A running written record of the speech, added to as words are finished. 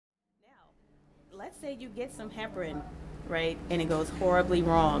let's say you get some heparin, right, and it goes horribly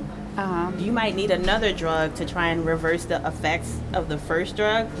wrong. Uh-huh. You might need another drug to try and reverse the effects of the first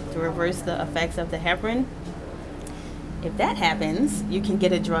drug, to reverse the effects of the heparin. If that happens, you can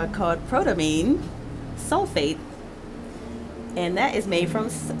get a drug called protamine sulfate, and that is made from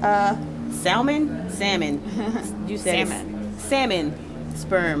salmon. You said salmon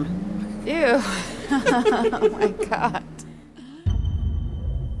sperm. Ew. Oh my God.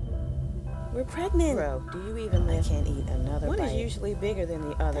 We're pregnant. Bro, do you even live? I can't eat another One bite. is usually bigger than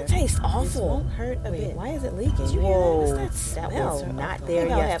the other. That tastes awful. This won't hurt a bit. Why is it leaking? Did you hear Whoa, that? What's that that smell? was Not there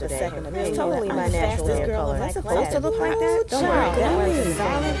Maybe I'll have yesterday. a second That's opinion. totally I'm my the natural fastest hair girl color. in my Is it supposed to class. look like that? Don't worry,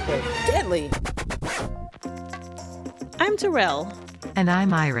 that was Deadly. I'm Terrell. And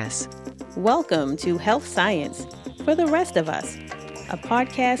I'm Iris. Welcome to Health Science for the Rest of Us, a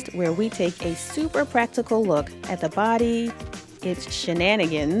podcast where we take a super practical look at the body, its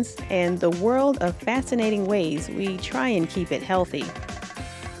shenanigans, and the world of fascinating ways we try and keep it healthy.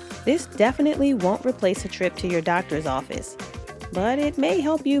 This definitely won't replace a trip to your doctor's office, but it may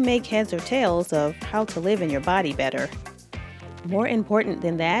help you make heads or tails of how to live in your body better. More important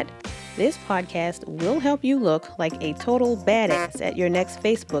than that, this podcast will help you look like a total badass at your next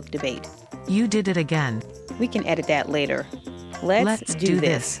Facebook debate. You did it again. We can edit that later. Let's do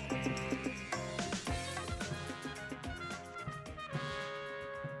this.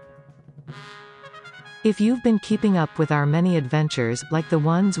 If you've been keeping up with our many adventures, like the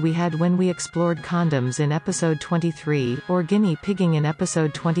ones we had when we explored condoms in episode 23, or guinea pigging in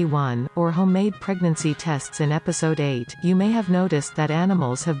episode 21, or homemade pregnancy tests in episode 8, you may have noticed that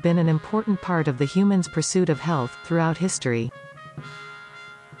animals have been an important part of the human's pursuit of health throughout history.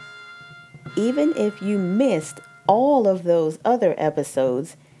 Even if you missed all of those other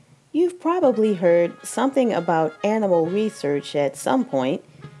episodes, you've probably heard something about animal research at some point.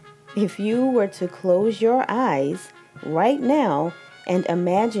 If you were to close your eyes right now and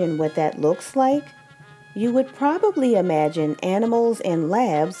imagine what that looks like, you would probably imagine animals in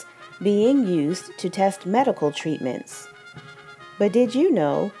labs being used to test medical treatments. But did you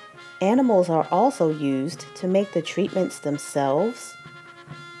know animals are also used to make the treatments themselves?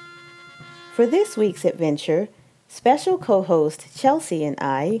 For this week's adventure, special co-host Chelsea and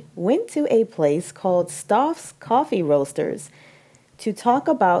I went to a place called Stoff's Coffee Roasters to talk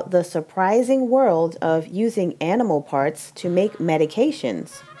about the surprising world of using animal parts to make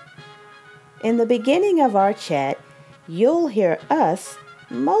medications. In the beginning of our chat, you'll hear us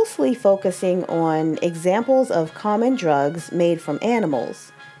mostly focusing on examples of common drugs made from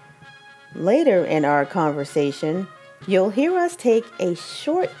animals. Later in our conversation, you'll hear us take a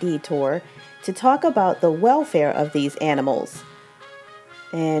short detour to talk about the welfare of these animals.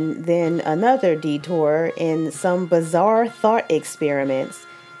 And then another detour in some bizarre thought experiments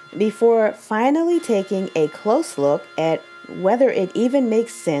before finally taking a close look at whether it even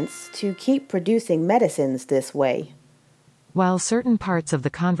makes sense to keep producing medicines this way. While certain parts of the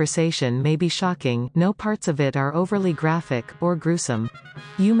conversation may be shocking, no parts of it are overly graphic or gruesome.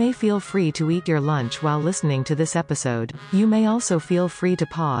 You may feel free to eat your lunch while listening to this episode. You may also feel free to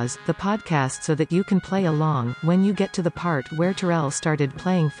pause the podcast so that you can play along when you get to the part where Terrell started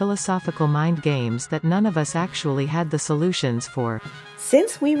playing philosophical mind games that none of us actually had the solutions for.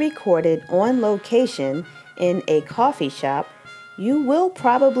 Since we recorded on location in a coffee shop, you will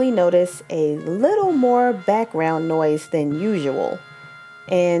probably notice a little more background noise than usual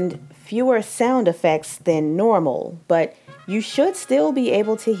and fewer sound effects than normal, but you should still be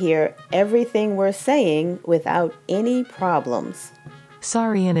able to hear everything we're saying without any problems.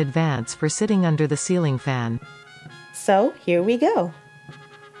 Sorry in advance for sitting under the ceiling fan. So here we go.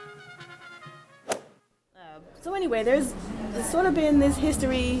 So anyway, there's sort of been this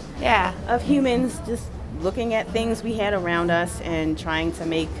history of humans just looking at things we had around us and trying to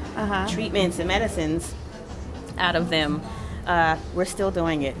make treatments and medicines out of them. We're still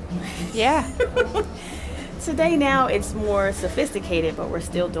doing it. Yeah. Today now it's more sophisticated, but we're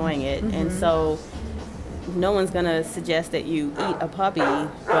still doing it. Mm-hmm. And so no one's going to suggest that you eat a puppy,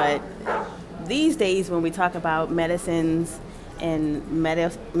 but these days when we talk about medicines and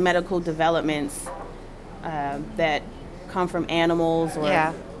medical developments that come from animals,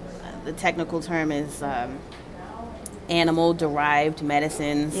 or the technical term is animal-derived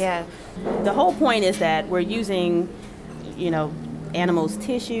medicines. Yeah. The whole point is that we're using, animals'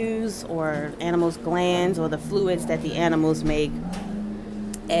 tissues or animals' glands or the fluids that the animals make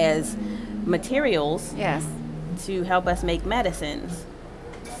as materials to help us make medicines.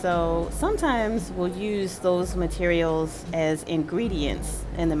 So sometimes we'll use those materials as ingredients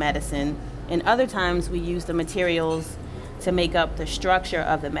in the medicine, and other times we use the materials to make up the structure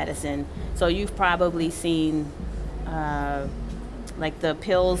of the medicine. So you've probably seen like the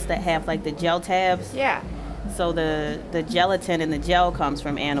pills that have like the gel tabs. Yeah. So the gelatin in the gel comes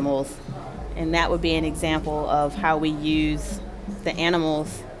from animals, and that would be an example of how we use the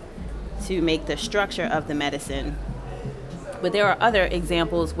animals to make the structure of the medicine. But there are other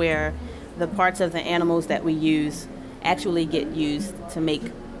examples where the parts of the animals that we use actually get used to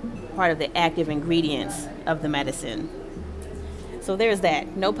make part of the active ingredients of the medicine. So there's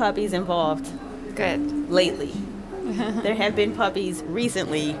that. No puppies involved Good. lately. There have been puppies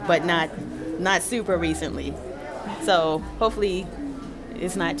recently, but not super recently. So hopefully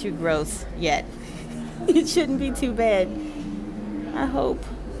it's not too gross yet. It shouldn't be too bad. I hope.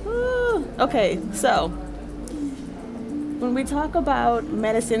 Okay, so when we talk about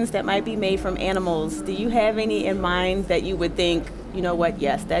medicines that might be made from animals, do you have any in mind that you would think, you know what,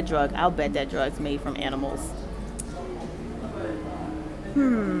 yes, that drug, I'll bet that drug's made from animals?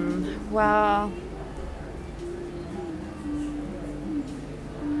 Well,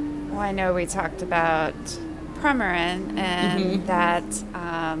 I know we talked about Premarin, and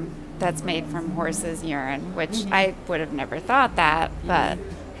that's made from horse's urine, which I would have never thought that, but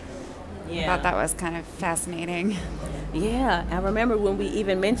I thought that was kind of fascinating. Yeah, I remember when we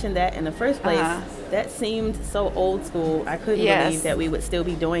even mentioned that in the first place. That seemed so old school. I couldn't believe that we would still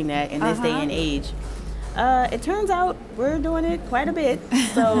be doing that in this day and age. It turns out we're doing it quite a bit.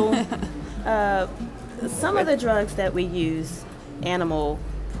 So some of the drugs that we use animal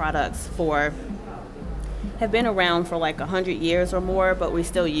products for have been around for like 100 years or more, but we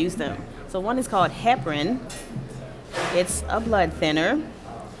still use them. So one is called heparin. It's a blood thinner.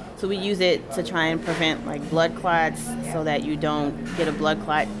 So we use it to try and prevent like blood clots, so that you don't get a blood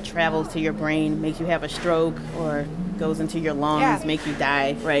clot, travels to your brain, makes you have a stroke, or goes into your lungs, make you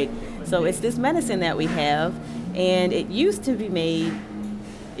die, right? So it's this medicine that we have, and it used to be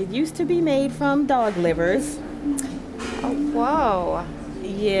made from dog livers. Oh, whoa.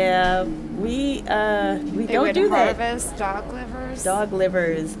 Yeah, we They don't would do that. harvest dog livers? Dog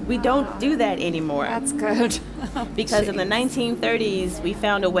livers. We don't do that anymore. That's good. Because in the 1930s, we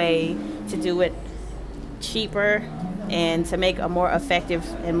found a way to do it cheaper and to make a more effective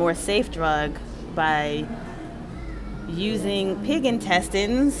and more safe drug by using pig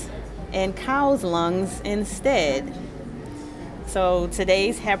intestines and cow's lungs instead. So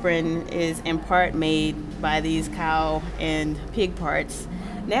today's heparin is in part made by these cow and pig parts.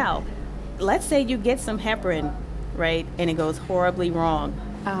 Now, let's say you get some heparin, right, and it goes horribly wrong.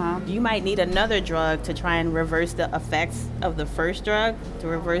 You might need another drug to try and reverse the effects of the first drug, to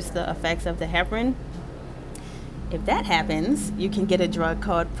reverse the effects of the heparin. If that happens, you can get a drug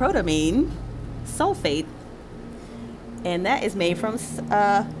called protamine sulfate, and that is made from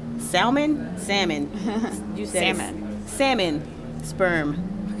salmon. You said salmon sperm.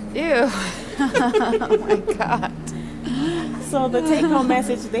 Ew. Oh my God. So the take-home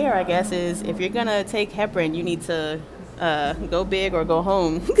message there, I guess, is if you're gonna take heparin, you need to go big or go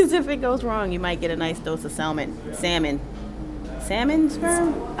home, because if it goes wrong, you might get a nice dose of salmon sperm,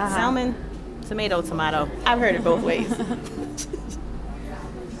 salmon, tomato. I've heard it both ways.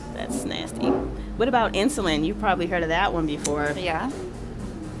 That's nasty. What about insulin? You've probably heard of that one before. Yeah.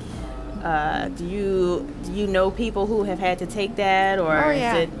 Do you know people who have had to take that, or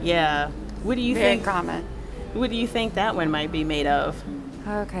yeah. is it? Yeah. What do you Very think? common. What do you think that one might be made of?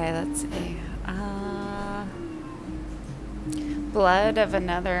 Okay, let's see. Blood of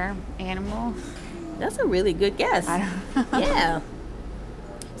another animal. That's a really good guess. Yeah.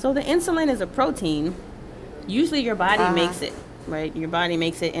 So the insulin is a protein. Usually your body makes it, right? Your body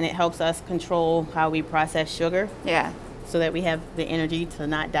makes it, and it helps us control how we process sugar, Yeah. so that we have the energy to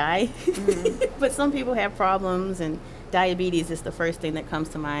not die. But some people have problems, and diabetes is the first thing that comes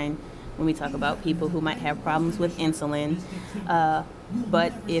to mind when we talk about people who might have problems with insulin.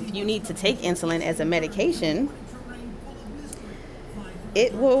 But if you need to take insulin as a medication,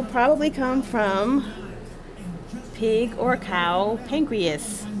 it will probably come from pig or cow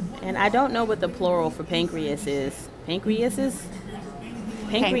pancreas. And I don't know what the plural for pancreas is. Pancreas is?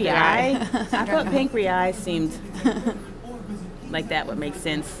 Pancreas. I thought pancreas seemed like that would make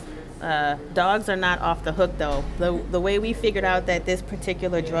sense. Dogs are not off the hook, though. The way we figured out that this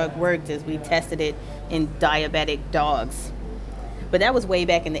particular drug worked is we tested it in diabetic dogs. But that was way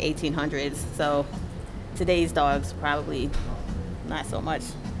back in the 1800s, so today's dogs probably not so much.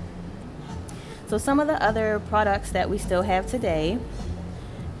 So some of the other products that we still have today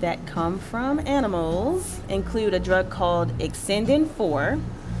that come from animals include a drug called Exendin 4.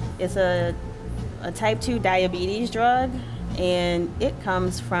 It's a type 2 diabetes drug, and it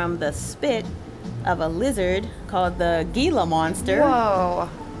comes from the spit of a lizard called the Gila monster. Whoa.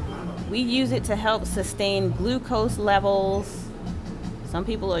 We use it to help sustain glucose levels. Some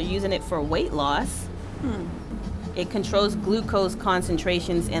people are using it for weight loss. It controls glucose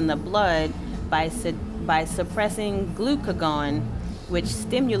concentrations in the blood by suppressing glucagon, which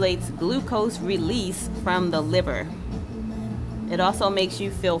stimulates glucose release from the liver. It also makes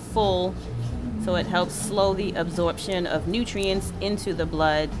you feel full, so it helps slow the absorption of nutrients into the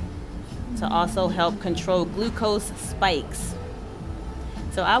blood to also help control glucose spikes.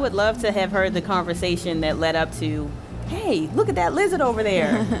 So I would love to have heard the conversation that led up to, hey, look at that lizard over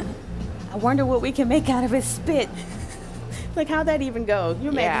there. I wonder what we can make out of his spit. Like, how'd that even go? You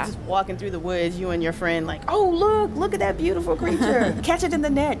imagine just walking through the woods, you and your friend, like, oh, look at that beautiful creature. Catch it in the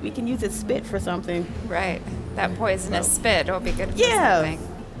net. We can use its spit for something. Right. That poisonous spit will be good for something.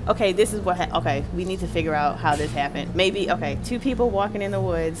 Okay, this is what, okay, we need to figure out how this happened. Maybe, okay, 2 people walking in the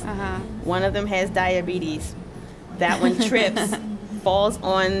woods. One of them has diabetes. That one trips, falls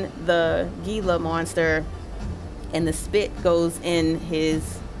on the Gila monster, and the spit goes in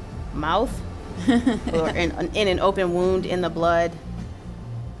his mouth or in an open wound in the blood.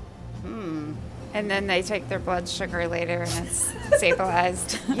 And then they take their blood sugar later and it's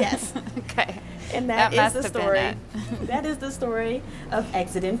stabilized. Yes. Okay. And that is the story. That is the story of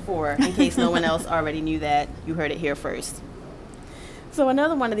Excident 4. In case no one else already knew that, you heard it here first. So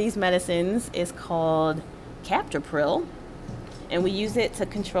another one of these medicines is called Captopril, and we use it to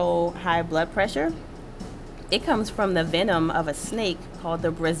control high blood pressure. It comes from the venom of a snake called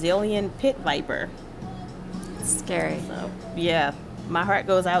the Brazilian pit viper. It's scary. So, yeah, my heart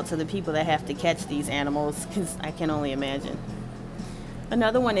goes out to the people that have to catch these animals, because I can only imagine.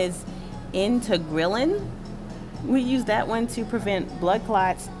 Another one is Integrilin. We use that one to prevent blood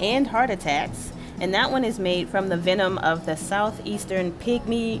clots and heart attacks, and that one is made from the venom of the southeastern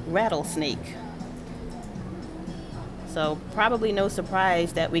pygmy rattlesnake. So probably no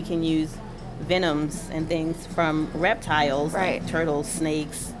surprise that we can use venoms and things from reptiles, like turtles,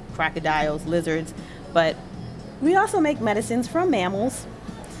 snakes, crocodiles, lizards, but we also make medicines from mammals.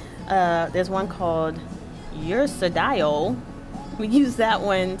 There's one called Ursodiol. We use that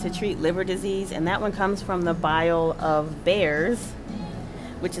one to treat liver disease, and that one comes from the bile of bears,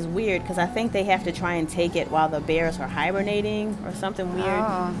 which is weird because I think they have to try and take it while the bears are hibernating or something weird.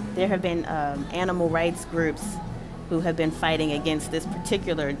 Oh. There have been animal rights groups who have been fighting against this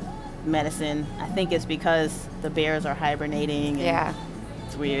particular medicine. I think it's because the bears are hibernating. Yeah.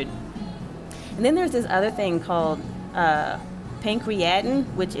 It's weird. And then there's this other thing called pancreatin,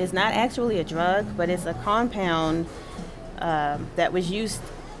 which is not actually a drug, but it's a compound that was used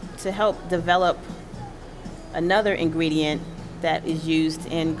to help develop another ingredient that is used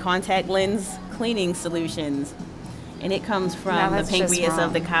in contact lens cleaning solutions. And it comes from the pancreas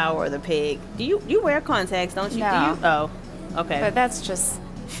of the cow or the pig. Do you wear contacts, don't you? No. Do you? Oh, okay. But that's just,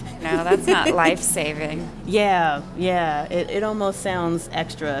 no, that's not life-saving. Yeah. It almost sounds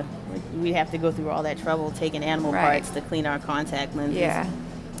extra. Like we have to go through all that trouble taking animal parts to clean our contact lenses.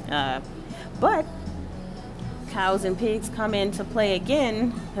 Yeah. But cows and pigs come into play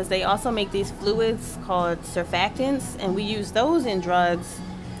again because they also make these fluids called surfactants, and we use those in drugs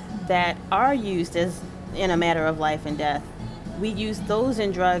that are used as in a matter of life and death. We use those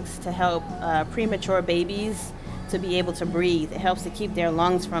in drugs to help premature babies to be able to breathe. It helps to keep their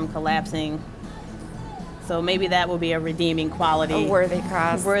lungs from collapsing. So maybe that will be a redeeming quality. A worthy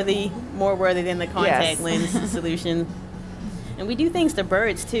cause. More worthy than the contact lens solution. And we do things to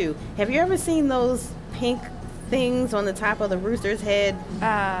birds too. Have you ever seen those pink things on the top of the rooster's head?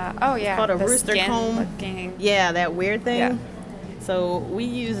 Oh yeah. It's called a rooster comb. Looking. Yeah, that weird thing. Yeah. So we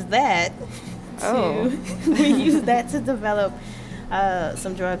use that Oh. we use that to develop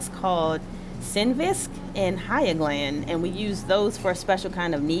some drugs called Synvisc and Hyaglan, and we use those for a special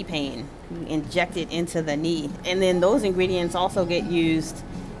kind of knee pain. We inject it into the knee. And then those ingredients also get used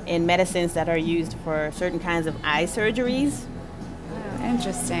in medicines that are used for certain kinds of eye surgeries. Oh,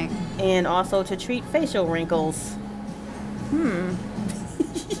 interesting. And also to treat facial wrinkles.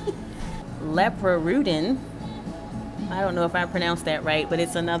 Leprorudin, I don't know if I pronounced that right, but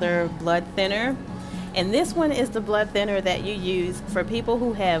it's another blood thinner. And this one is the blood thinner that you use for people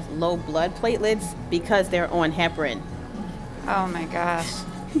who have low blood platelets because they're on heparin. Oh my gosh.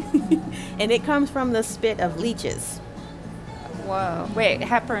 And it comes from the spit of leeches. Whoa. Wait,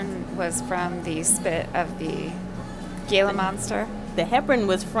 heparin was from the spit of the Gila monster? The heparin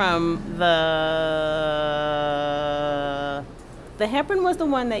was from the heparin was the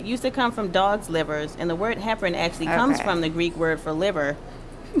one that used to come from dogs' livers, and the word heparin actually comes from the Greek word for liver,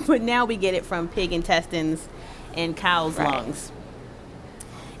 but now we get it from pig intestines and cow's lungs.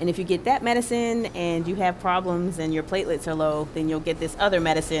 And if you get that medicine and you have problems and your platelets are low, then you'll get this other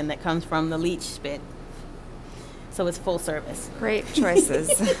medicine that comes from the leech spit. So it's full service. Great choices.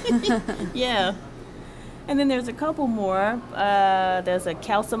 Yeah. And then there's a couple more. There's a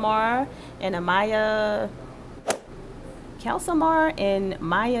Calcimar and a Maya... Calcimar and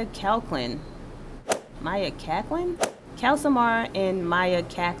Maya Calclin. Maya Cacklin? Calcimar and Maya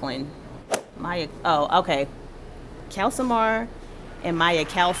Cacklin. Okay. Calcimar and Maya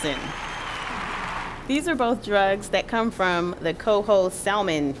Calcin. These are both drugs that come from the coho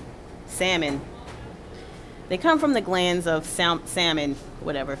salmon. They come from the glands of salmon,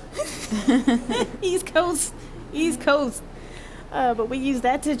 whatever. East Coast. But we use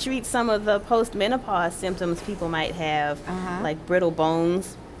that to treat some of the post-menopause symptoms people might have, like brittle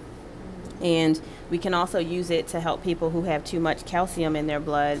bones. And we can also use it to help people who have too much calcium in their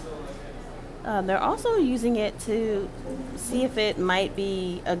blood. They're also using it to see if it might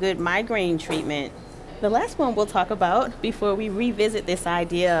be a good migraine treatment. The last one we'll talk about before we revisit this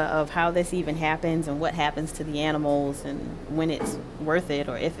idea of how this even happens and what happens to the animals and when it's worth it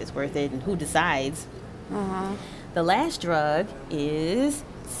or if it's worth it and who decides. The last drug is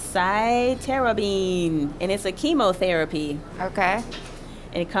cytarabine, and it's a chemotherapy. Okay.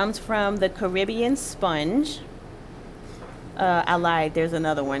 And it comes from the Caribbean sponge. I lied, there's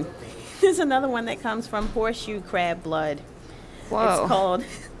another one. There's another one that comes from horseshoe crab blood. Whoa. It's called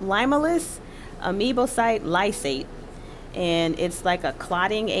Limulus amoebocyte lysate, and it's like a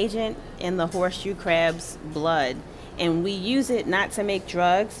clotting agent in the horseshoe crab's blood. And we use it not to make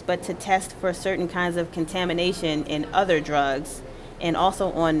drugs, but to test for certain kinds of contamination in other drugs, and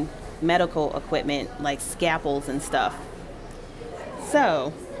also on medical equipment like scalpels and stuff.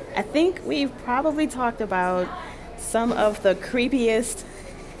 So, I think we've probably talked about some of the creepiest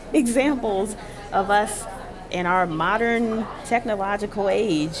examples of us in our modern technological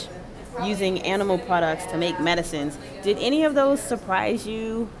age using animal products to make medicines. Did any of those surprise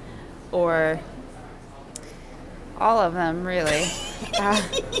you, or? All of them, really.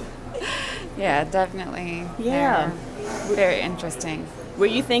 Yeah, definitely. Yeah. They're very interesting. Were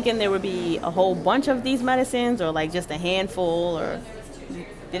you thinking there would be a whole bunch of these medicines, or like just a handful, or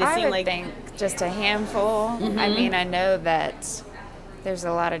did it I seem would like? think just a handful. I mean, I know that there's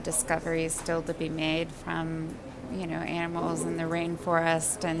a lot of discoveries still to be made from, animals in the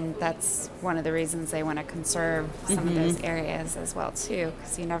rainforest, and that's one of the reasons they want to conserve some of those areas as well, too,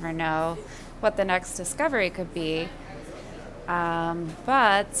 because you never know what the next discovery could be.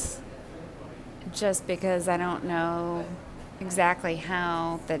 But just because I don't know exactly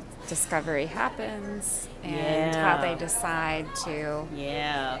how the discovery happens and how they decide to,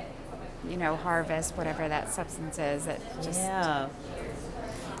 harvest whatever that substance is, it just... Yeah.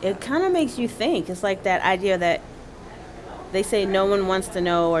 It kind of makes you think. It's like that idea that they say no one wants to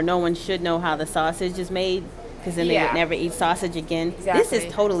know or no one should know how the sausage is made, because then they would never eat sausage again. Exactly. This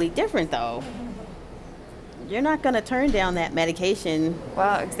is totally different, though. You're not going to turn down that medication.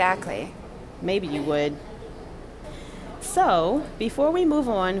 Well, exactly. Maybe you would. So, before we move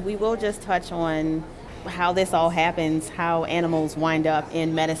on, we will just touch on how this all happens, how animals wind up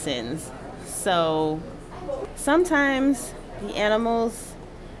in medicines. So, sometimes the animals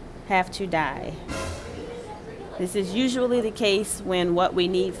have to die. This is usually the case when what we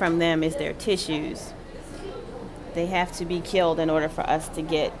need from them is their tissues. They have to be killed in order for us to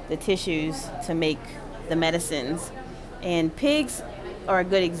get the tissues to make the medicines. And pigs are a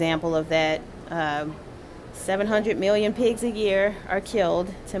good example of that. 700 million pigs a year are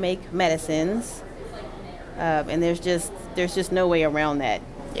killed to make medicines. And there's just no way around that.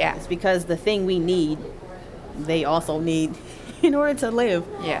 Yeah. It's because the thing we need, they also need in order to live.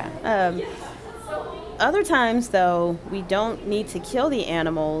 Yeah. Other times, though, we don't need to kill the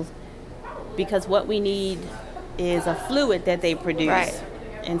animals because what we need is a fluid that they produce. Right.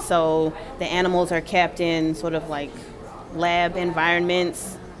 And so the animals are kept in sort of like lab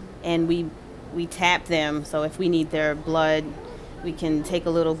environments, and we tap them. So if we need their blood, we can take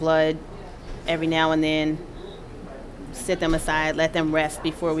a little blood every now and then, sit them aside, let them rest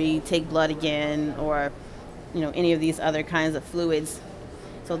before we take blood again, or any of these other kinds of fluids.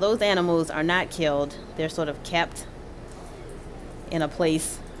 So those animals are not killed. They're sort of kept in a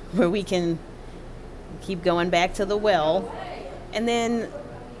place where we can keep going back to the well. And then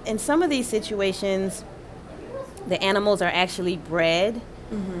in some of these situations, the animals are actually bred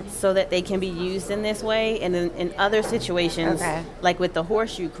so that they can be used in this way. And then in other situations, like with the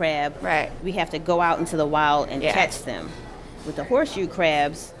horseshoe crab, we have to go out into the wild and catch them. With the horseshoe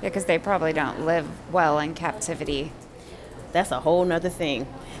crabs... because they probably don't live well in captivity. That's a whole nother thing,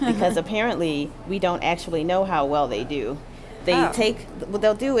 because apparently we don't actually know how well they do. They take, what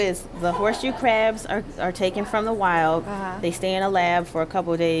they'll do is the horseshoe crabs are taken from the wild. They stay in a lab for a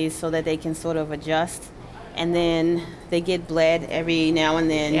couple of days so that they can sort of adjust. And then they get bled every now and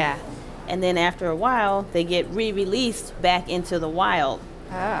then. Yeah. And then after a while, they get re-released back into the wild.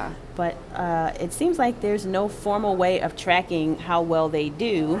 But it seems like there's no formal way of tracking how well they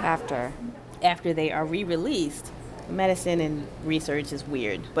do After they are re-released. Medicine and research is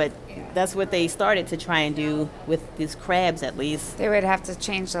weird, but that's what they started to try and do with these crabs, at least. they would have to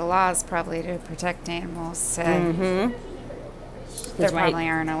change the laws probably to protect animals. So there That's right. probably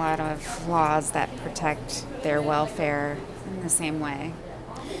aren't a lot of laws that protect their welfare in the same way.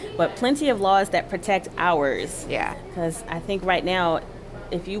 But plenty of laws that protect ours. Yeah. Because I think right now,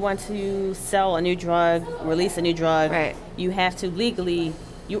 if you want to sell a new drug, release a new drug, Right. you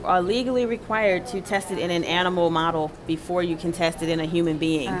are legally required to test it in an animal model before you can test it in a human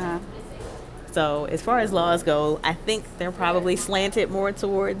being. So as far as laws go, I think they're probably slanted more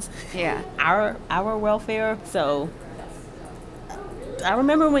towards Yeah. our welfare. So I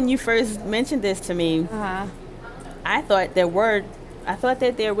remember when you first mentioned this to me, I thought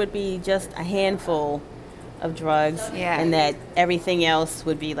that there would be just a handful of drugs, Yeah. and that everything else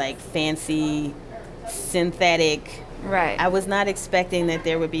would be like fancy, synthetic. Right. I was not expecting that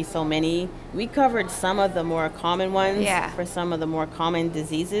there would be so many. We covered some of the more common ones Yeah. for some of the more common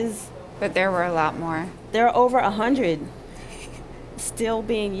diseases. But there were a lot more. There are over 100 still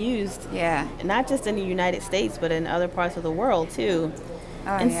being used, Yeah. not just in the United States, but in other parts of the world too.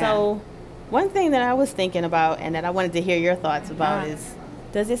 Oh, And yeah. so one thing that I was thinking about and that I wanted to hear your thoughts about is,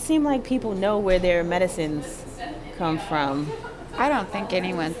 does it seem like people know where their medicines come from? I don't think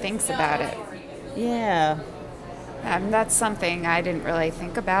anyone thinks about it. Yeah. That's something I didn't really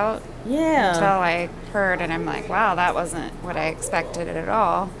think about Yeah. until I heard, and I'm like, wow, that wasn't what I expected at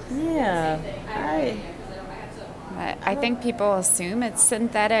all. Yeah. But I think people assume it's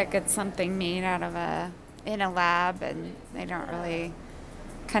synthetic. It's something made out of in a lab, and they don't really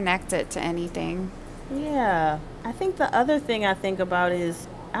connect it to anything. Yeah. I think the other thing I think about is,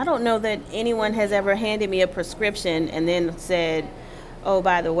 I don't know that anyone has ever handed me a prescription and then said, oh,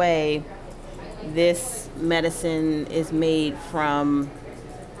 by the way, this medicine is made from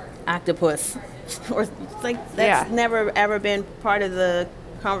octopus. Or it's like that's Yeah. never ever been part of the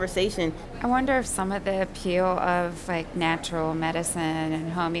conversation. I wonder if some of the appeal of like natural medicine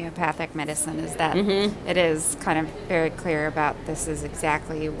and homeopathic medicine is that it is kind of very clear about this is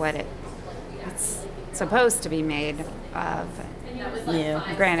exactly what it's supposed to be made of. Yeah.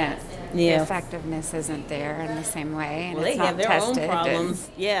 Granted, Yeah. the effectiveness isn't there in the same way, and Well, it's they have not their tested. own problems.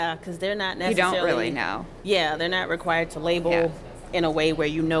 Yeah, because they're not And you necessarily. don't really know. Yeah, they're not required to label Yeah. in a way where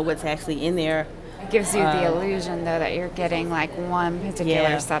you know what's actually in there. It gives you the illusion, though, that you're getting like one particular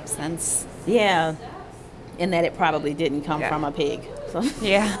Yeah. substance. Yeah, and that it probably didn't come Yeah. from a pig. So.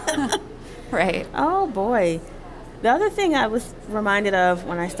 Yeah. Right. Oh boy. The other thing I was reminded of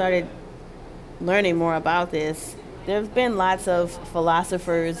when I started learning more about this, there's been lots of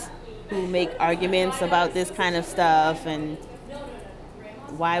philosophers who make arguments about this kind of stuff and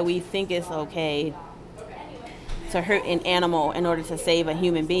why we think it's okay to hurt an animal in order to save a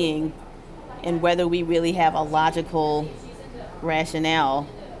human being, and whether we really have a logical rationale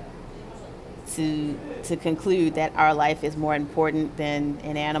to conclude that our life is more important than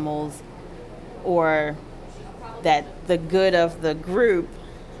an animal's, or that the good of the group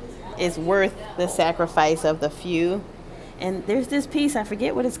is worth the sacrifice of the few. And there's this piece, I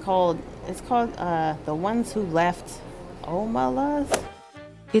forget what it's called. It's called The Ones Who Left Omalas.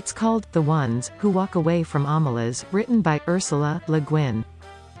 It's called The Ones Who Walk Away from Omelas, written by Ursula Le Guin.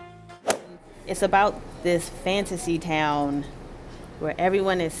 It's about this fantasy town where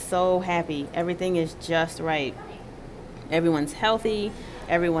everyone is so happy. Everything is just right. Everyone's healthy.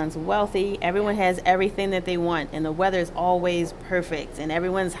 Everyone's wealthy. Everyone has everything that they want. And the weather is always perfect. And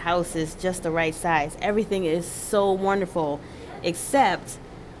everyone's house is just the right size. Everything is so wonderful, except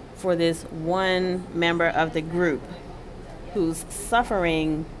for this one member of the group whose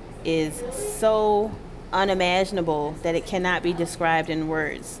suffering is so unimaginable that it cannot be described in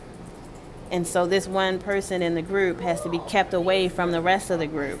words. And so this one person in the group has to be kept away from the rest of the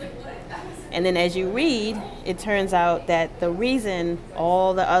group. And then as you read, it turns out that the reason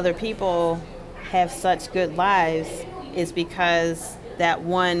all the other people have such good lives is because that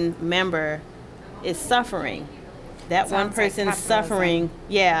one member is suffering. That one Sounds like person's capitalism. suffering,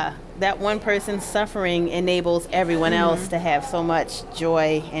 that one person's suffering enables everyone else to have so much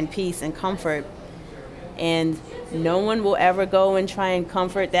joy and peace and comfort. And no one will ever go and try and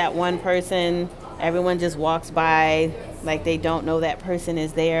comfort that one person. Everyone just walks by like they don't know that person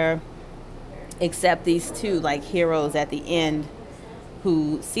is there. except these two like heroes at the end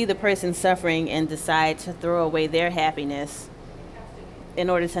who see the person suffering and decide to throw away their happiness in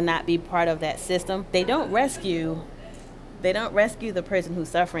order to not be part of that system. They don't rescue the person who's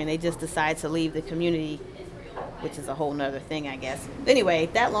suffering. They just decide to leave the community, which is a whole nother thing, I guess. Anyway,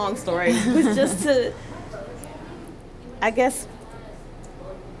 that long story was just to, I guess,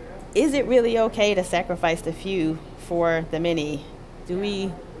 is it really okay to sacrifice the few for the many? Do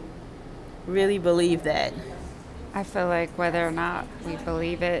we really believe that? I feel like whether or not we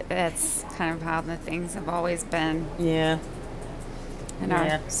believe it, that's kind of how the things have always been. Yeah. In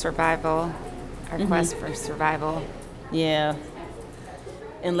our survival, our quest for survival. Yeah.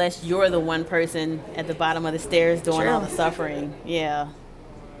 Unless you're the one person at the bottom of the stairs doing all the suffering. Yeah.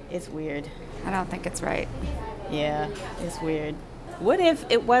 It's weird. I don't think it's right. Yeah, it's weird. What if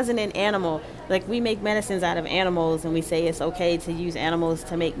it wasn't an animal? Like, we make medicines out of animals and we say it's okay to use animals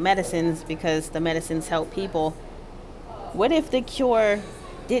to make medicines because the medicines help people. What if the cure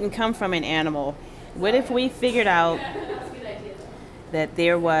didn't come from an animal? What if we figured out that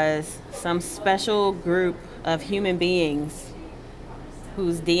there was some special group of human beings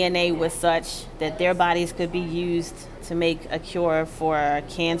whose DNA was such that their bodies could be used to make a cure for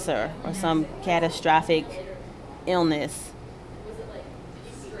cancer or some catastrophic illness?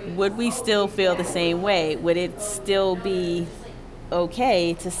 Would we still feel the same way? Would it still be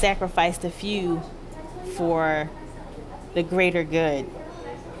okay to sacrifice the few for the greater good?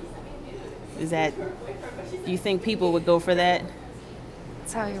 Do you think people would go for that?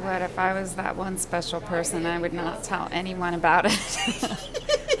 Tell you what, if I was that one special person, I would not tell anyone about it.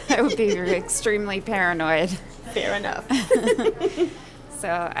 I would be extremely paranoid. Fair enough.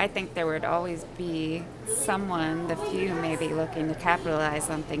 So I think there would always be someone, the few maybe, looking to capitalize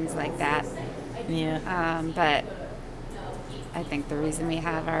on things like that. Yeah. But I think the reason we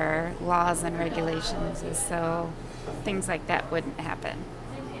have our laws and regulations is so things like that wouldn't happen.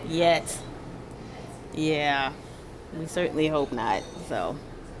 Yet. Yeah. We certainly hope not. So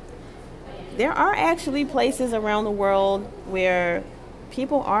there are actually places around the world where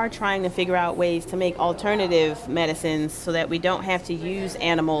people are trying to figure out ways to make alternative medicines so that we don't have to use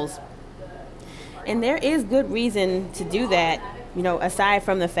animals. And there is good reason to do that, aside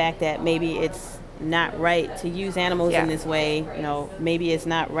from the fact that maybe it's not right to use animals in this way. Maybe it's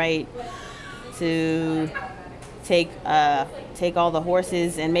not right to take all the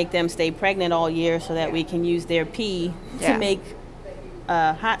horses and make them stay pregnant all year so that we can use their pee to make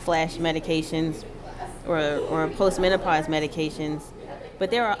hot flash medications or post-menopause medications. But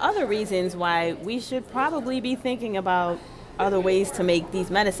there are other reasons why we should probably be thinking about other ways to make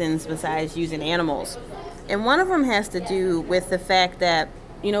these medicines besides using animals. And one of them has to do with the fact that,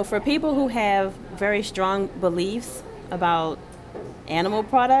 for people who have very strong beliefs about animal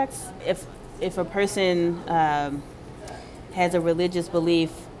products, if a person has a religious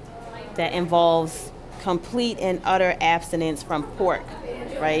belief that involves complete and utter abstinence from pork,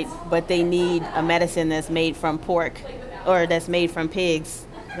 right? But they need a medicine that's made from pork or that's made from pigs.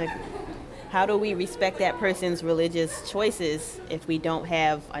 Like, how do we respect that person's religious choices if we don't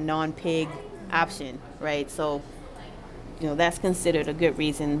have a non-pig option, right? So, that's considered a good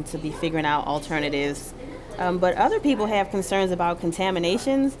reason to be figuring out alternatives. But other people have concerns about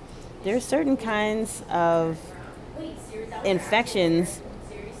contaminations. There's certain kinds of infections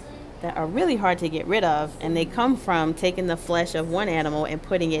that are really hard to get rid of, and they come from taking the flesh of one animal and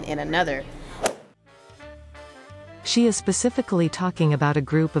putting it in another. She is specifically talking about a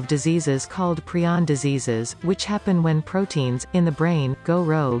group of diseases called prion diseases, which happen when proteins in the brain go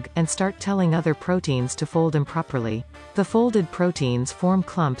rogue and start telling other proteins to fold improperly. The folded proteins form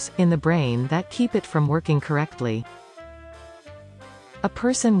clumps in the brain that keep it from working correctly. A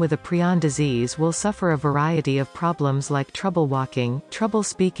person with a prion disease will suffer a variety of problems like trouble walking, trouble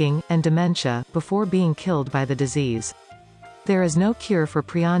speaking, and dementia before being killed by the disease. There is no cure for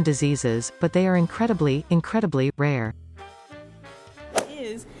prion diseases, but they are incredibly, incredibly rare.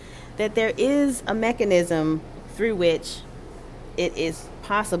 Is that there is a mechanism through which it is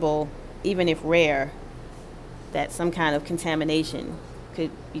possible, even if rare, that some kind of contamination could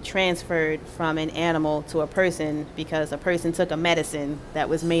be transferred from an animal to a person because a person took a medicine that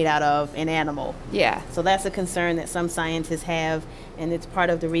was made out of an animal. Yeah. So that's a concern that some scientists have, and it's part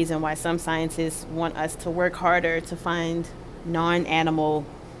of the reason why some scientists want us to work harder to find non-animal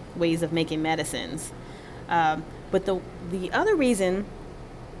ways of making medicines. But the other reason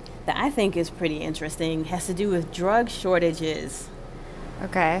that I think is pretty interesting has to do with drug shortages.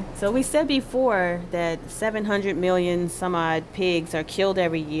 Okay. So we said before that 700 million some odd pigs are killed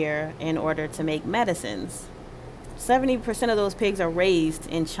every year in order to make medicines. 70% of those pigs are raised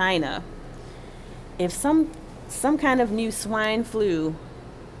in China. if some kind of new swine flu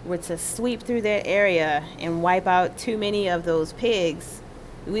were to sweep through that area and wipe out too many of those pigs,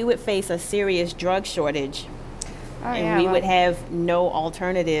 we would face a serious drug shortage. We would have no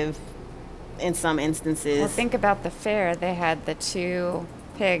alternative in some instances. Well, think about the fair. They had the 2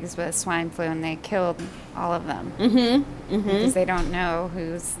 pigs with swine flu, and they killed all of them. Because they don't know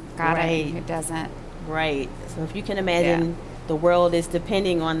who's got it and who doesn't. Right. So if you can imagine, the world is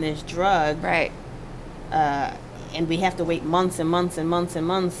depending on this drug. Right. And we have to wait months and months and months and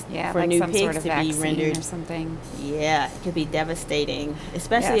months for like new some pigs sort of to be rendered or something. Yeah, it could be devastating,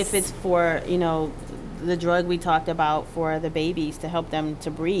 especially if it's for, the drug we talked about for the babies to help them to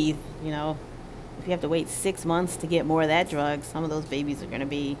breathe. If you have to wait 6 months to get more of that drug, some of those babies are going to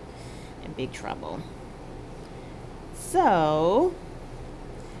be in big trouble. So,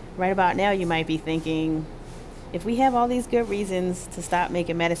 right about now you might be thinking, if we have all these good reasons to stop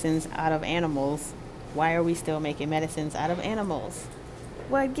making medicines out of animals, why are we still making medicines out of animals?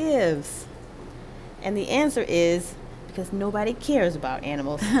 What gives? And the answer is because nobody cares about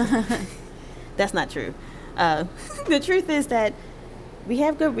animals. That's not true. The truth is that we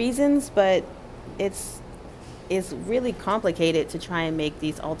have good reasons, but it's really complicated to try and make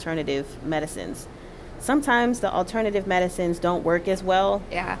these alternative medicines. Sometimes the alternative medicines don't work as well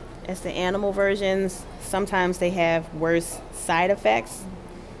as the animal versions. Sometimes they have worse side effects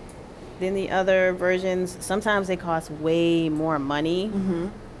than the other versions. Sometimes they cost way more money.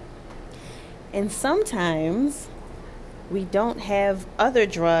 And sometimes we don't have other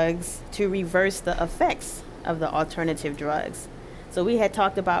drugs to reverse the effects of the alternative drugs. So we had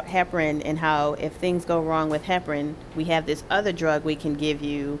talked about heparin and how if things go wrong with heparin, we have this other drug we can give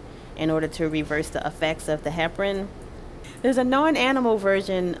you in order to reverse the effects of the heparin. There's a non-animal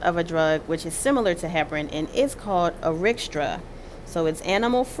version of a drug which is similar to heparin, and it's called Arixtra. So it's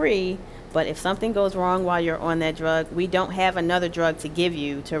animal-free, but if something goes wrong while you're on that drug, we don't have another drug to give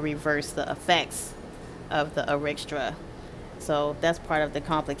you to reverse the effects of the Arixtra. So that's part of the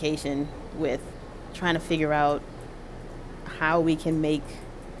complication with trying to figure out how we can make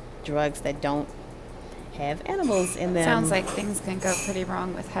drugs that don't have animals in them. Sounds like things can go pretty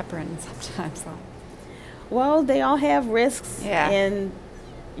wrong with heparin sometimes. Well, they all have risks. Yeah. And,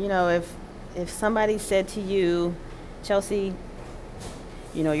 if somebody said to you, Chelsea,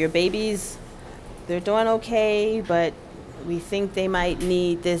 your babies, they're doing okay, but we think they might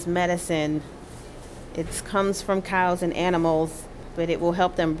need this medicine. It comes from cows and animals, but it will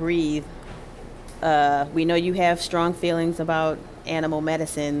help them breathe. We know you have strong feelings about animal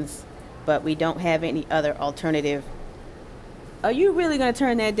medicines, but we don't have any other alternative. Are you really going to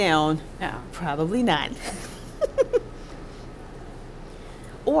turn that down? No. Probably not.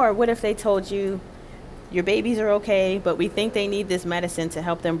 Or what if they told you, your babies are okay, but we think they need this medicine to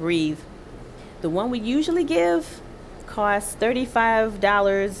help them breathe? The one we usually give costs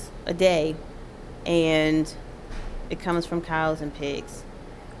 $35 a day, and it comes from cows and pigs.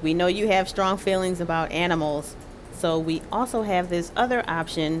 We know you have strong feelings about animals, so we also have this other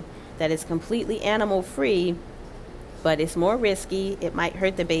option that is completely animal-free, but it's more risky, it might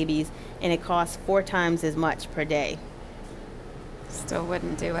hurt the babies, and it costs 4 times as much per day. Still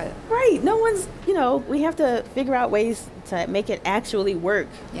wouldn't do it. Right. No one's, we have to figure out ways to make it actually work.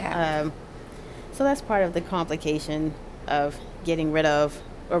 Yeah. So that's part of the complication of getting rid of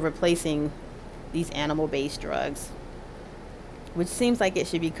or replacing these animal-based drugs, which seems like it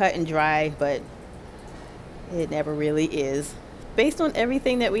should be cut and dry, but it never really is. Based on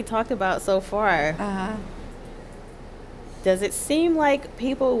everything that we talked about so far, does it seem like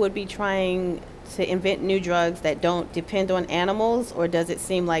people would be trying to invent new drugs that don't depend on animals, or does it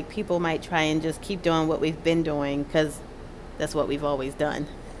seem like people might try and just keep doing what we've been doing because that's what we've always done?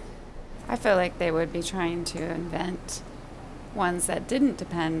 I feel like they would be trying to invent ones that didn't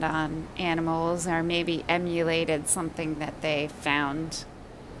depend on animals, or maybe emulated something that they found.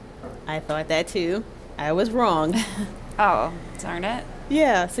 I thought that too. I was wrong. Oh, darn it.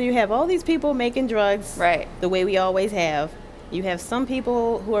 Yeah, so you have all these people making drugs the way we always have. You have some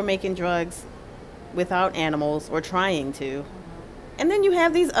people who are making drugs without animals or trying to. And then you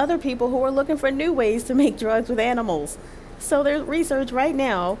have these other people who are looking for new ways to make drugs with animals. So there's research right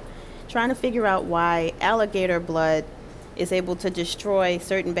now trying to figure out why alligator blood is able to destroy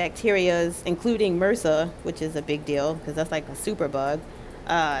certain bacteria, including MRSA, which is a big deal because that's like a super bug.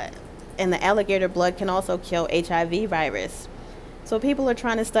 And the alligator blood can also kill HIV virus. So people are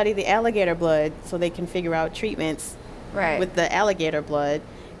trying to study the alligator blood so they can figure out treatments with the alligator blood.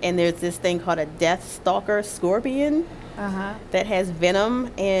 And there's this thing called a death stalker scorpion, that has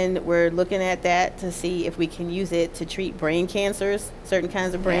venom, and we're looking at that to see if we can use it to treat brain cancers, certain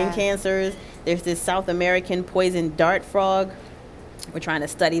kinds of brain cancers. There's this South American poison dart frog. We're trying to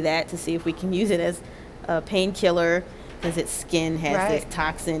study that to see if we can use it as a painkiller because its skin has this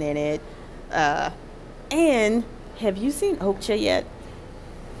toxin in it. And have you seen Okja yet?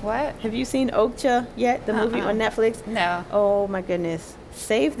 What? Have you seen Okja yet, the movie on Netflix? No. Oh my goodness.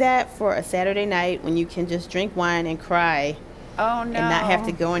 Save that for a Saturday night when you can just drink wine and cry. Oh, no. And not have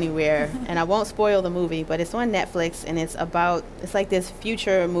to go anywhere. And I won't spoil the movie, but it's on Netflix, and it's like this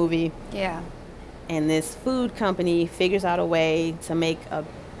future movie. Yeah. And this food company figures out a way to make a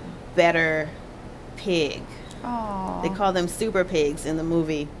better pig. Oh. They call them super pigs in the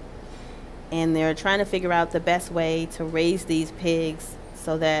movie. And they're trying to figure out the best way to raise these pigs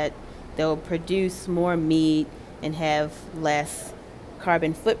so that they'll produce more meat and have less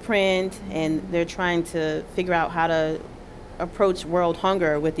carbon footprint. And they're trying to figure out how to approach world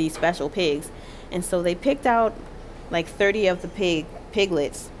hunger with these special pigs. And so they picked out like 30 of the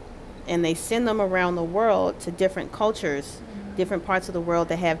piglets, and they send them around the world to different cultures, different parts of the world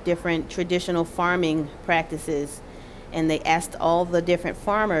that have different traditional farming practices. And they asked all the different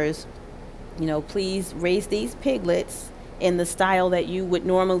farmers, please raise these piglets in the style that you would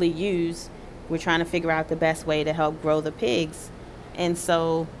normally use. We're trying to figure out the best way to help grow the pigs. And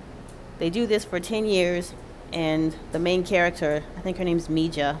so they do this for 10 years, and the main character, I think her name's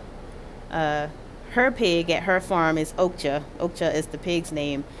Mija, her pig at her farm is Okja. Okja is the pig's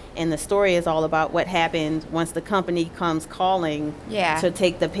name. And the story is all about what happens once the company comes calling to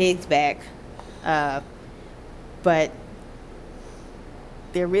take the pigs back. But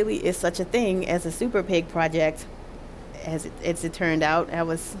there really is such a thing as a super pig project, as it turned out.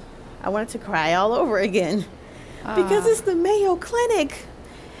 I wanted to cry all over again because it's the Mayo Clinic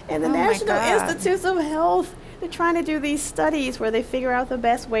and the National Institutes of Health. They're trying to do these studies where they figure out the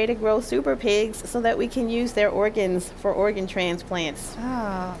best way to grow super pigs so that we can use their organs for organ transplants.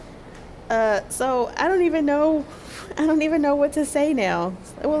 So I don't even know what to say now.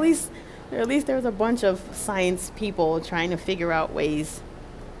 Well, at least there's a bunch of science people trying to figure out ways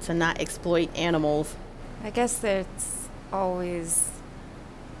to not exploit animals. I guess there's always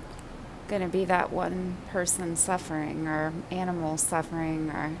going to be that one person suffering or animal suffering,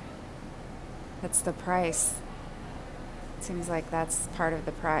 or that's the price. It seems like that's part of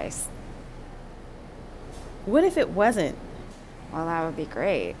the price. What if it wasn't? Well, that would be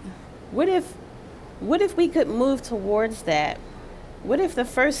great. What if we could move towards that? What if the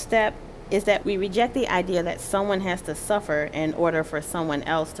first step is that we reject the idea that someone has to suffer in order for someone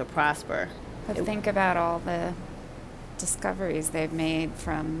else to prosper? But think about all the discoveries they've made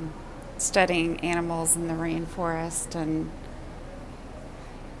from studying animals in the rainforest, and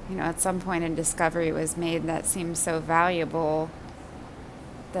at some point a discovery was made that seemed so valuable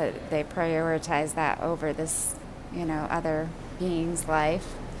that they prioritize that over this, other being's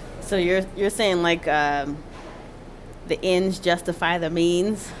life. So you're saying like the ends justify the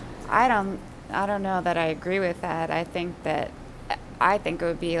means? I don't know that I agree with that. I think it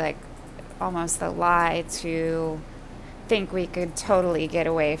would be like almost a lie to think we could totally get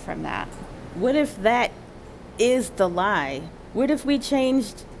away from that. What if that is the lie? What if we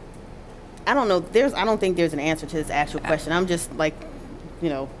changed? I don't know. I don't think there's an answer to this actual question. I'm just like,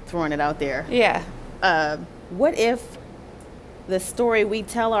 throwing it out there. Yeah. What if the story we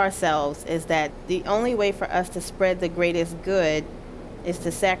tell ourselves is that the only way for us to spread the greatest good is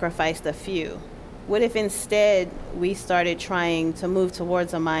to sacrifice the few? What if instead we started trying to move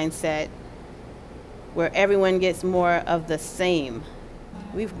towards a mindset where everyone gets more of the same?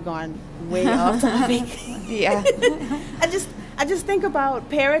 We've gone way off topic. Yeah. I just think about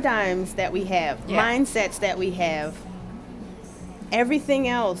paradigms that we have, mindsets that we have. Everything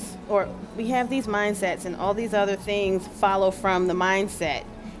else, or we have these mindsets and all these other things follow from the mindset.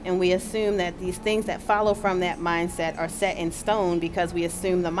 And we assume that these things that follow from that mindset are set in stone because we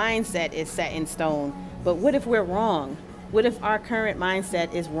assume the mindset is set in stone. But what if we're wrong? What if our current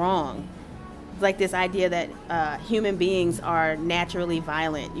mindset is wrong? Like this idea that human beings are naturally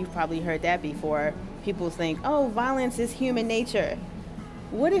violent. You've probably heard that before. People think, oh, violence is human nature.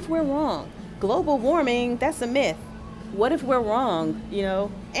 What if we're wrong? Global warming, that's a myth. What if we're wrong?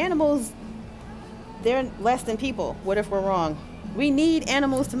 Animals, they're less than people. What if we're wrong? We need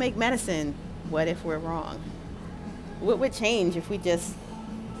animals to make medicine. What if we're wrong? What would change if we just,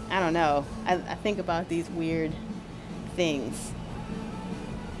 I don't know. I think about these weird things.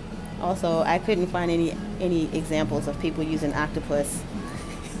 Also, I couldn't find any examples of people using octopus.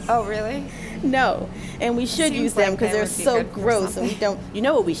 Oh, really? No, and we should Seems use them like because they they're would be so good for gross, and we something. don't. You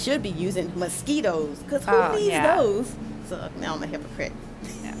know what we should be using? Mosquitoes, because who Oh, needs yeah. those? So now I'm a hypocrite.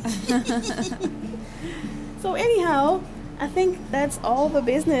 So anyhow, I think that's all the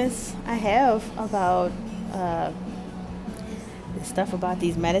business I have about the stuff about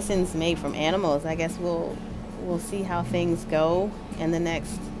these medicines made from animals. I guess we'll see how things go in the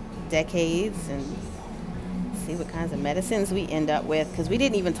next decades and see what kinds of medicines we end up with, because we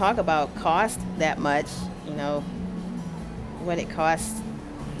didn't even talk about cost that much. You know, what it costs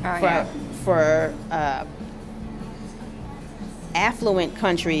for affluent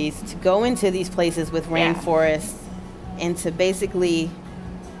countries to go into these places with rainforests and to basically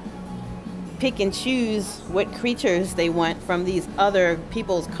pick and choose what creatures they want from these other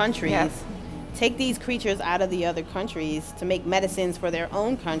people's countries. Yes. Take these creatures out of the other countries to make medicines for their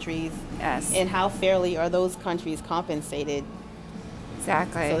own countries. Yes. And how fairly are those countries compensated?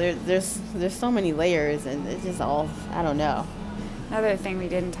 Exactly. So there's so many layers, and it's just all, I don't know. Another thing we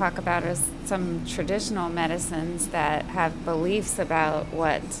didn't talk about is some traditional medicines that have beliefs about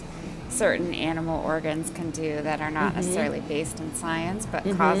what certain animal organs can do that are not necessarily based in science, but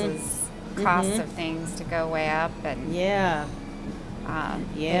causes costs of things to go way up, and they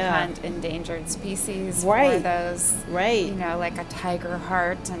hunt endangered species for those, you know, like a tiger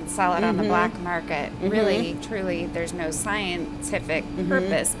heart, and sell it on the black market. Really, truly, there's no scientific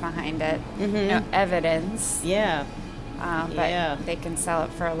purpose behind it, no evidence. But they can sell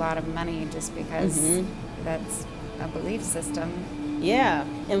it for a lot of money just because that's a belief system. Yeah,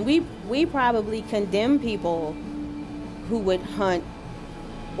 and we probably condemn people who would hunt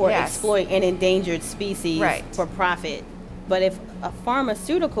or exploit an endangered species for profit. But if a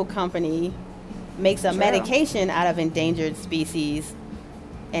pharmaceutical company makes a medication out of endangered species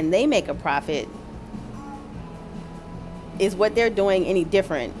and they make a profit, is what they're doing any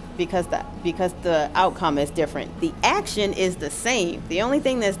different? Because the outcome is different. The action is the same. The only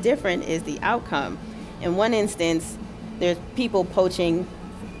thing that's different is the outcome. In one instance, there's people poaching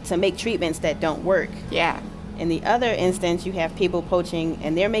to make treatments that don't work. Yeah. In the other instance, you have people poaching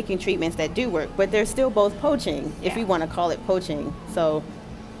and they're making treatments that do work, but they're still both poaching, if you want to call it poaching. So,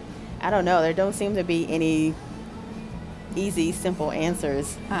 I don't know. There don't seem to be any easy, simple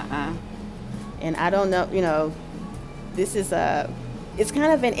answers. And I don't know, you know, this is it's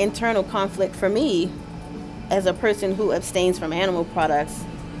kind of an internal conflict for me as a person who abstains from animal products.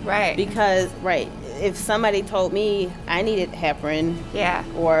 Right. Because, if somebody told me I needed heparin,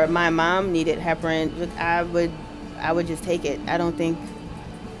 or my mom needed heparin, I would just take it. I don't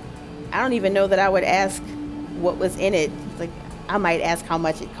even know that I would ask what was in it. Like, I might ask how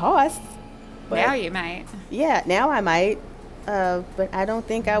much it costs. But now you might. Yeah, now I might. But I don't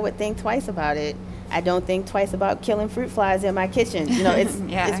think I would think twice about it. I don't think twice about killing fruit flies in my kitchen. You know, it's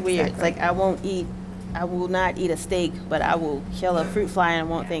it's weird. It's like I will not eat a steak, but I will kill a fruit fly and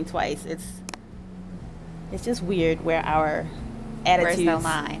won't think twice. It's just weird where our attitudes... Where's the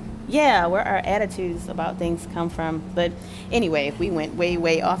line? Yeah, where our attitudes about things come from. But anyway, we went way,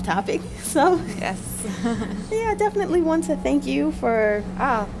 way off topic. So... Yes. Yeah, I definitely want to thank you for...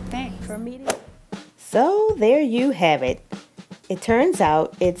 Oh, thanks. For meeting. So there you have it. It turns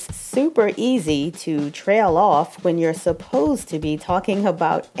out it's super easy to trail off when you're supposed to be talking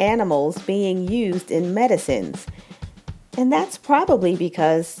about animals being used in medicines. And that's probably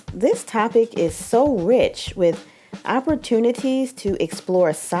because this topic is so rich with opportunities to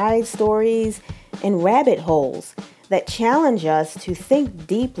explore side stories and rabbit holes that challenge us to think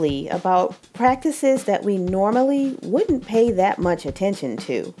deeply about practices that we normally wouldn't pay that much attention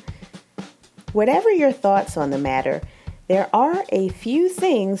to. Whatever your thoughts on the matter, there are a few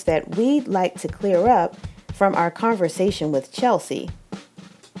things that we'd like to clear up from our conversation with Chelsea.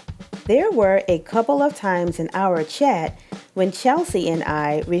 There were a couple of times in our chat when Chelsea and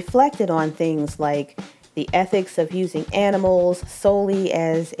I reflected on things like the ethics of using animals solely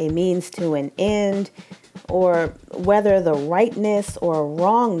as a means to an end, or whether the rightness or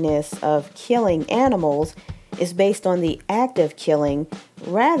wrongness of killing animals is based on the act of killing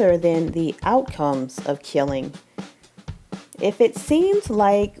rather than the outcomes of killing. If it seems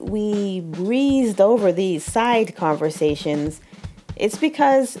like we breezed over these side conversations, it's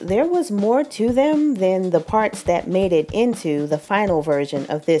because there was more to them than the parts that made it into the final version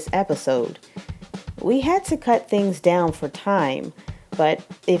of this episode. We had to cut things down for time, but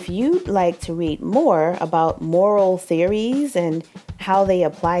if you'd like to read more about moral theories and how they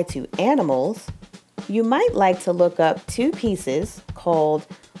apply to animals, you might like to look up two pieces called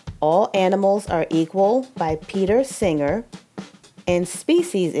All Animals Are Equal by Peter Singer and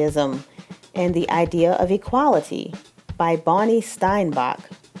Speciesism and the Idea of Equality by Bonnie Steinbach.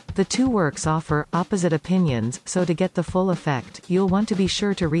 The two works offer opposite opinions, so to get the full effect, you'll want to be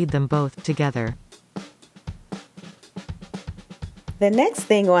sure to read them both together. The next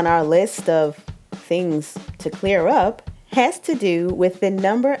thing on our list of things to clear up has to do with the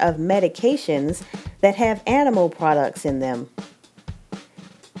number of medications that have animal products in them.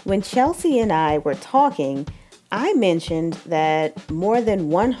 When Chelsea and I were talking, I mentioned that more than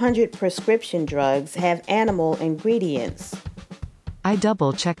 100 prescription drugs have animal ingredients. I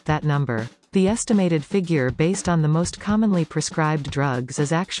double-checked that number. The estimated figure based on the most commonly prescribed drugs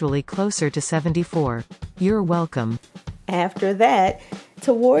is actually closer to 74. You're welcome. After that,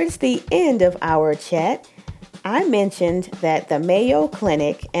 towards the end of our chat, I mentioned that the Mayo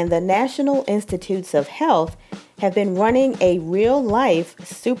Clinic and the National Institutes of Health have been running a real-life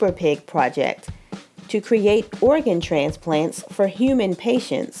Super Pig project to create organ transplants for human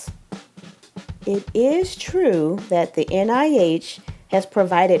patients. It is true that the NIH has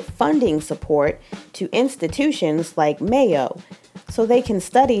provided funding support to institutions like Mayo so they can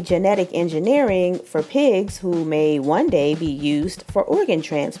study genetic engineering for pigs who may one day be used for organ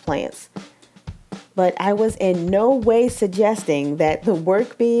transplants. But I was in no way suggesting that the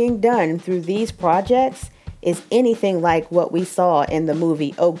work being done through these projects is anything like what we saw in the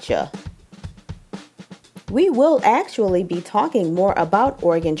movie Okja. We will actually be talking more about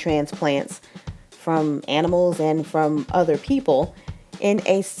organ transplants from animals and from other people in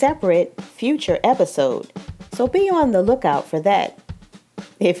a separate future episode, so be on the lookout for that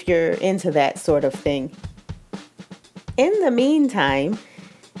if you're into that sort of thing. In the meantime,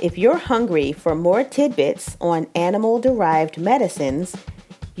 if you're hungry for more tidbits on animal-derived medicines,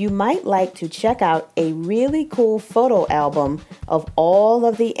 you might like to check out a really cool photo album of all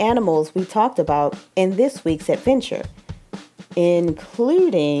of the animals we talked about in this week's adventure,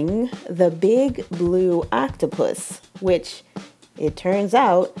 including the big blue octopus, which, it turns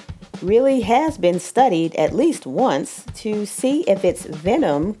out, really has been studied at least once to see if its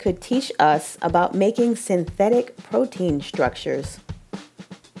venom could teach us about making synthetic protein structures.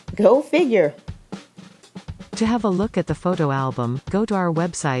 Go figure. To have a look at the photo album, go to our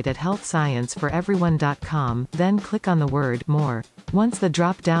website at healthscienceforeveryone.com, then click on the word More. Once the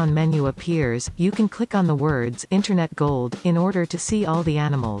drop-down menu appears, you can click on the words Internet Gold in order to see all the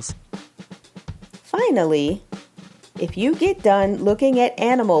animals. Finally, if you get done looking at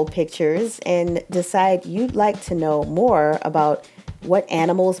animal pictures and decide you'd like to know more about what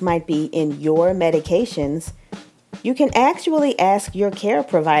animals might be in your medications, you can actually ask your care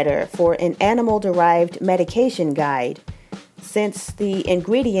provider for an animal-derived medication guide, since the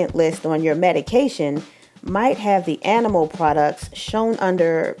ingredient list on your medication might have the animal products shown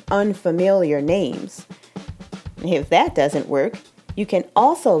under unfamiliar names. If that doesn't work, you can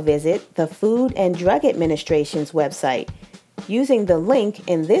also visit the Food and Drug Administration's website using the link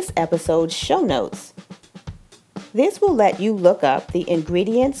in this episode's show notes. This will let you look up the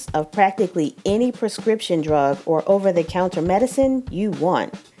ingredients of practically any prescription drug or over-the-counter medicine you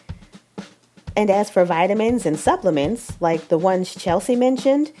want. And as for vitamins and supplements, like the ones Chelsea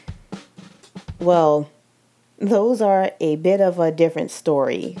mentioned, well, those are a bit of a different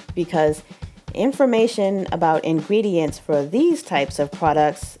story because information about ingredients for these types of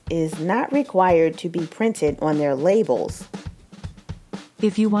products is not required to be printed on their labels.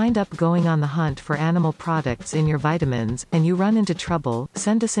 If you wind up going on the hunt for animal products in your vitamins, and you run into trouble,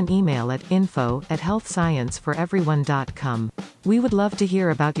 send us an email at info@healthscienceforeveryone.com. We would love to hear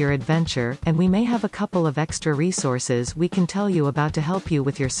about your adventure, and we may have a couple of extra resources we can tell you about to help you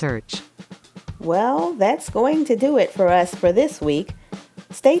with your search. Well, that's going to do it for us for this week.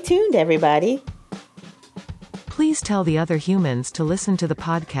 Stay tuned, everybody. Please tell the other humans to listen to the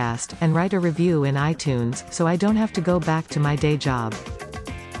podcast and write a review in iTunes so I don't have to go back to my day job.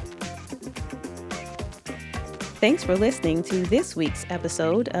 Thanks for listening to this week's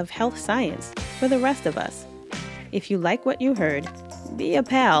episode of Health Science for the Rest of Us. If you like what you heard, be a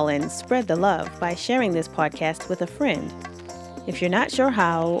pal and spread the love by sharing this podcast with a friend. If you're not sure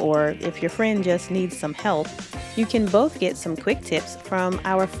how, or if your friend just needs some help, you can both get some quick tips from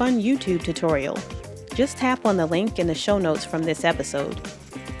our fun YouTube tutorial. Just tap on the link in the show notes from this episode.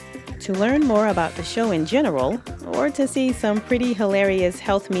 To learn more about the show in general, or to see some pretty hilarious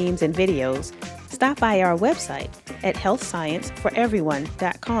health memes and videos, stop by our website at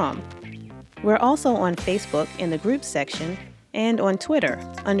healthscienceforeveryone.com. We're also on Facebook in the groups section and on Twitter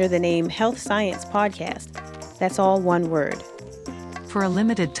under the name Health Science Podcast. That's all one word. For a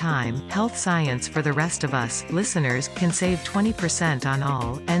limited time, Health Science for the Rest of Us listeners can save 20% on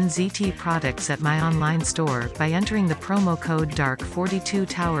all NZT products at my online store by entering the promo code DARK42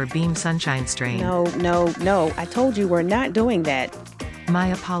 Tower Beam Sunshine Strain. No. I told you we're not doing that. My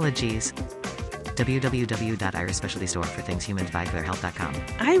apologies. www.iris.specialty-store for things humans by ClareHealth.com.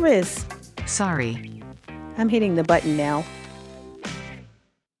 Iris, Sorry. I'm hitting the button now.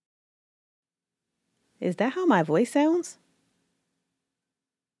 Is that how my voice sounds?